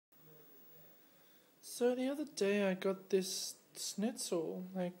So the other day I got this Schnitzel,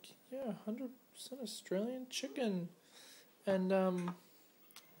 like, yeah, 100% Australian chicken. And,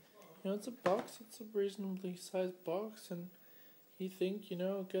 it's a box, it's a reasonably sized box, and you think,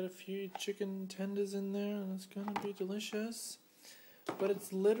 get a few chicken tenders in there and it's gonna be delicious. But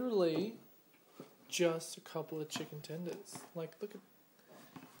it's literally just a couple of chicken tenders. Like, look at,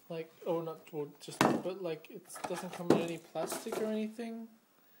 it doesn't come in any plastic or anything.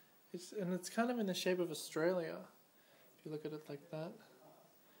 It's kind of in the shape of Australia, if you look at it like that.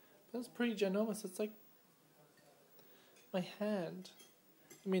 But it's pretty ginormous. It's like my hand.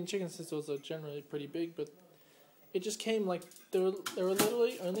 I mean, chicken schnitzel are generally pretty big, but it just came like there were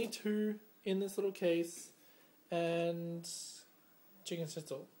literally only two in this little case, and chicken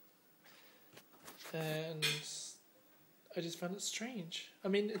schnitzel. And I just found it strange. I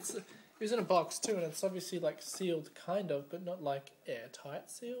mean, it was in a box too, and it's obviously like sealed, kind of, but not like airtight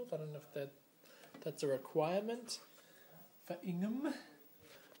sealed. I don't know if that's a requirement for Ingham,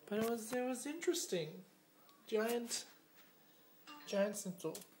 but it was interesting. Giant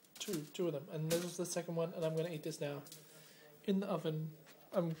schnitzel, two of them, and this is the second one, and I'm gonna eat this now in the oven.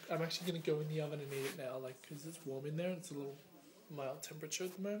 I'm actually gonna go in the oven and eat it now, like, because it's warm in there. It's a little mild temperature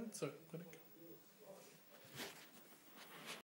at the moment, so I'm gonna go.